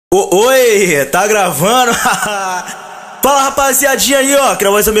Oi, tá gravando? Fala rapaziadinha aí, ó, que é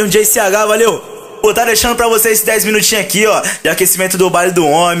o mesmo de CH, valeu? Vou tá deixando pra vocês esses 10 minutinhos aqui, ó, de aquecimento do baile do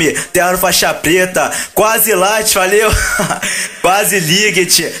homem, terra no faixa preta, quase light, valeu? Quase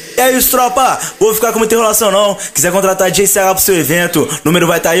liget. E é isso, tropa, vou ficar com muita enrolação não. Quiser contratar CH pro seu evento, o número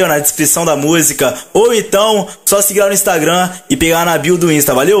vai tá aí, ó, na descrição da música. Ou então, só seguir lá no Instagram e pegar na bio do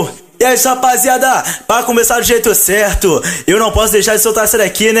Insta, valeu? E é isso, rapaziada, pra começar do jeito certo, eu não posso deixar de soltar essa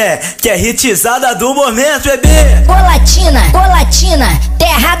daqui, né? Que é hitzada do momento, bebê! Colatina,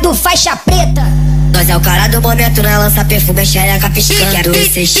 terra do faixa preta. Nós é o cara do momento, né? Lança perfume, xereca piscando.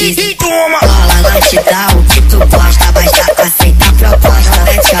 CX, toma! cola, vai te dar o que tu gosta. Basta aceitar a proposta.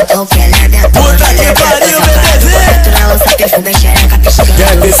 Mete a mão que ela é minha dona. Puta que pariu, bebê! Lança perfume, xereca piscando.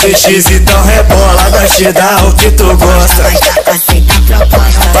 Quer PCX, então rebola, vai te dar o que tu gosta. Basta aceitar a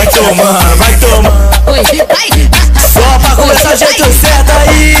proposta. Vai tomando, vai tomando. Oi, vai. Só pra começar do jeito certo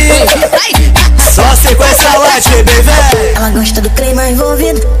aí. Só sequência light, bebê, véi. Ela gosta do clima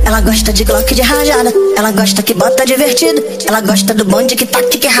envolvido. Ela gosta de glock de rajada. Ela gosta que bota divertido. Ela gosta do bonde que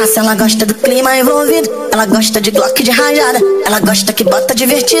toque que raça. Ela gosta do clima envolvido. Ela gosta de glock de rajada. Ela gosta que bota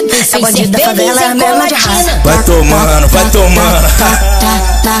divertido. É bonde da favela, é a mesma de raça. Vai tomando, vai tomando.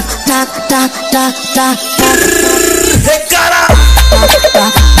 Recara!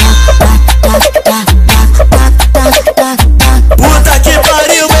 Puta que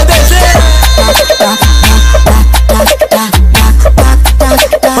pariu, bebê!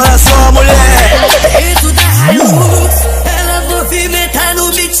 Olha só, mulher! Dentro da luz, ela movimenta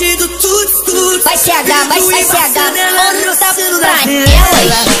no beat do tudo. Vai CH, outro tá pra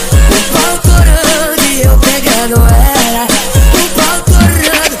ela. O pau torando e eu pegando ela. O pau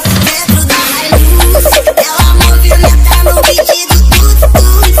torando. Dentro da luz, ela movimenta no beat do tudo.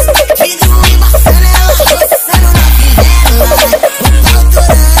 Vidro embaçando, ela roçando na fivela. O pau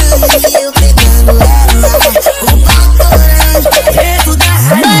torando e eu pegando ela. O pau torando. Dentro da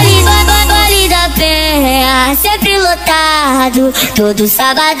Baile da Penha, sempre lotado. Todo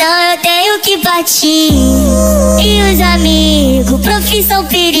sabadão eu tenho que partir. E os amigos, profissão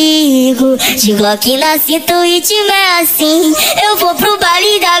perigo. De glock na cinta, o ritmo é assim. Eu vou pro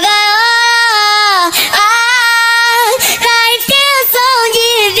baile da gaiola, na intenção de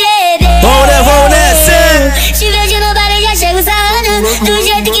beber. Vamos nessa! Te vejo no baile, já chego sarrando do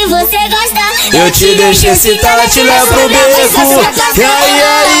jeito que você gosta. Eu te deixo excitada, te levo pro beco. E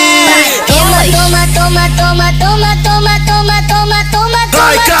aí? Toma.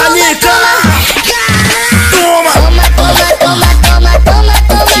 Vai, canica! Toma!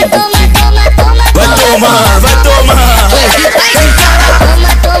 Vai tomar, vai tomar!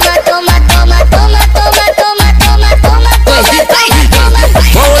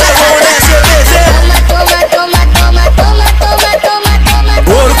 Vamos nessa, bebê!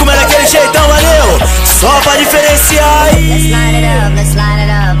 Ouro como é daquele jeitão, valeu! Só pra diferenciar aí!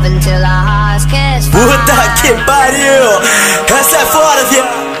 Puta que pariu! Essa é fora,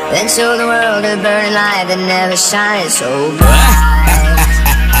 viado! Then show the world a burning light that never shines so bright.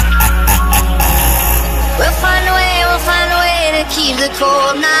 We'll find a way to keep the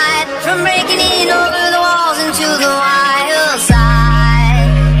cold night from breaking in over the walls into the wild side.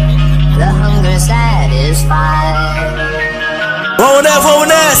 The hunger satisfied. Vamos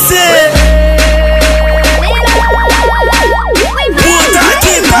nessa! Puta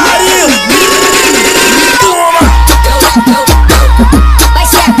que pariu!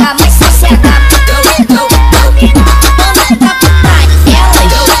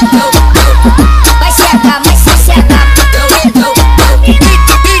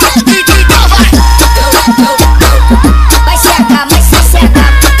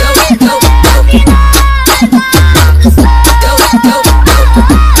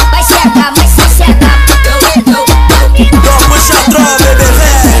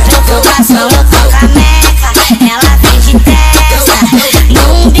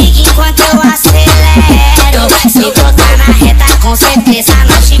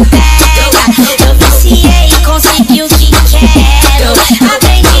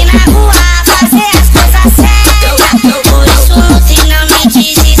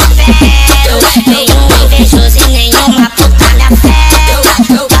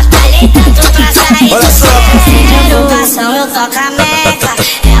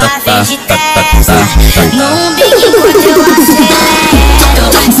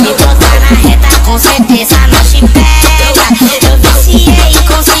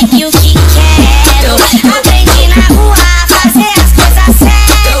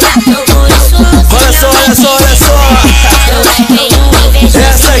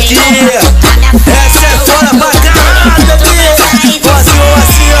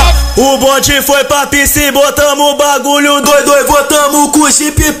 O bonde foi pra pista e botamos o bagulho doido e botamos com o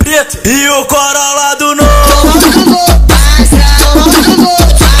Jeep preto e o Corolla do novo.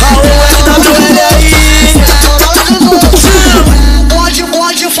 O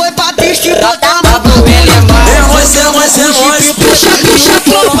bonde foi pra pista e botamos o bagulho. Puxa,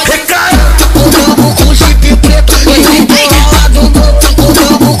 tropa. Botamos com o Jeep preto e o Corolla do novo.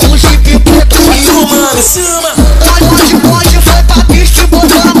 Botamos com o Jeep preto e o bonde foi pra pista e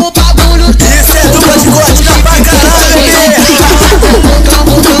botamos o bagulho. Isso é dupla de cortina pra caralho,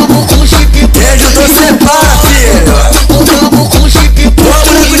 Botamos com o Jeep preto. Quem juntou separa, filho. Botamos com o Jeep preto.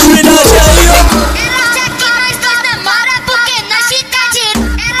 Vamos na continuidade aí, ó.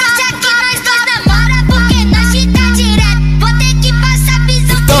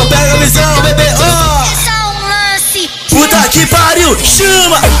 Então pega a visão, bebê, ó. Puta que pariu,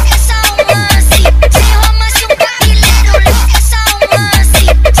 chama.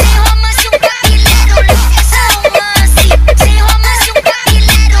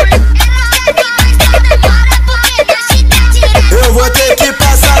 Eu vou ter que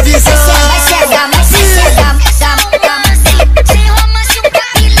passar a visão.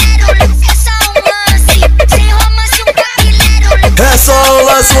 É só um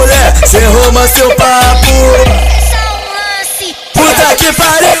lance, mulher, cê arruma seu papo. Puta que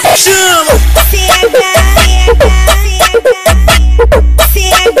pariu, chama.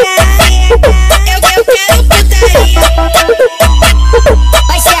 Eu quero putaria.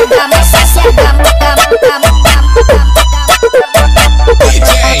 Vai ser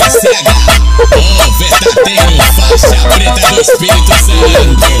DJ CH, o verdadeiro faixa preta do Espírito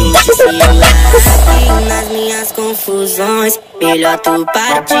Santo. Nas minhas confusões, melhor tu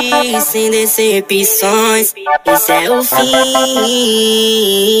partir sem decepções. Esse é o fim,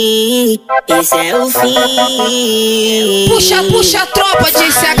 esse é o fim. Puxa, tropa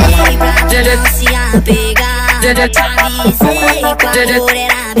de CH. Não se apegar, avisei quando era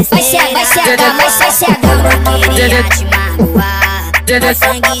besteira. Vai ser Não queria te magoar.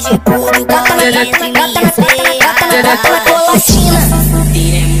 Sangue de puro correndo em minhas veias. Colatina.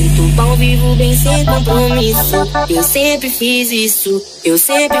 Ter é muito bom, vivo bem sem compromisso. Eu sempre fiz isso, eu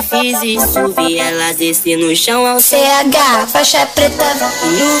sempre fiz isso. Vi elas descer no chão ao CH, faixa preta.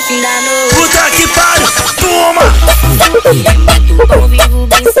 no fim da noite. Puta que pariu, toma. Ter é muito bom, vivo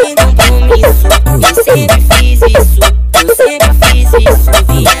bem sem compromisso. Eu sempre fiz isso, eu sempre fiz isso.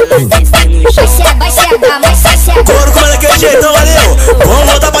 Vi elas descer no chão. Vai ser Couro comendo aquele jeitão, valeu. Vamos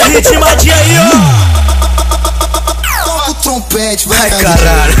voltar pra ritmadinha aí, ó. Toca o trompete, Ai,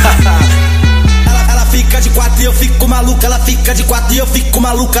 caralho. Ela fica de quatro e eu fico maluca. Ela fica de quatro e eu fico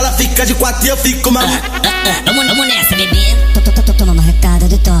maluca. Ela fica de quatro e eu fico maluca. Vamos nessa, bebê. Toma uma retada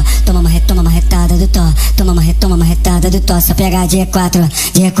do tó, toma uma retada do tó, toma uma retada do tó. Se eu pegar G4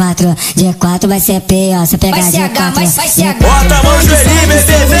 vai ser pior. Se eu pegar G4, vai ser Bota a mão no joelhinho, bebê.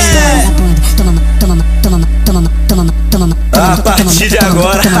 A partir de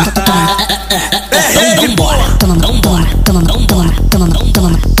agora. Pode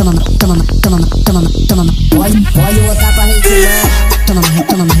botar pra ritmar. Toma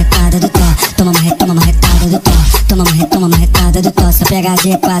uma retada do tó, toma uma retada do tó, toma uma retada do tó. Se eu pegar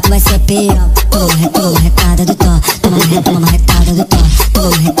G4 vai ser pior. Toma uma retada do tó, toma uma retada do tó, toma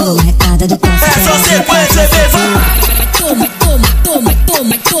uma retada do tó. É só sequência, bebê. Toma,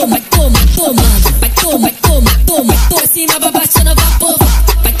 assim na babaxana vapor.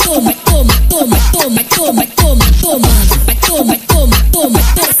 Vai toma,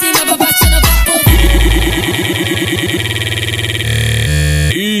 assim na babaxana vapor.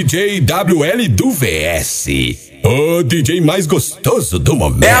 DJ WL do VS, o DJ mais gostoso do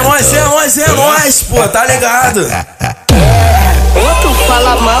momento. É nóis, pô, tá ligado? Outro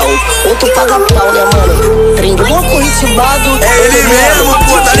fala mal, outro paga pau, né, mano? Trem do louco ritmado. É ele mesmo,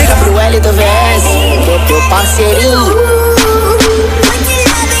 pô, tá ligado? O L do VS, teu parceirinho.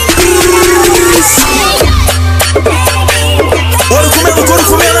 Couro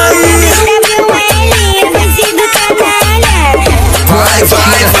comendo aí.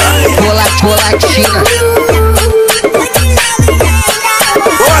 Colatina.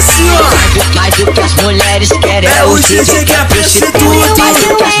 Mas o que as mulheres querem É o DJ que é prostituto. Mas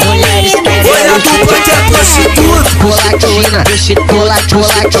o que as mulheres querem Foi a dupla que é prostituto. Colatina,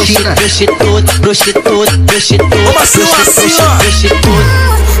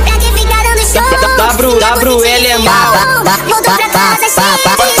 WL é mal.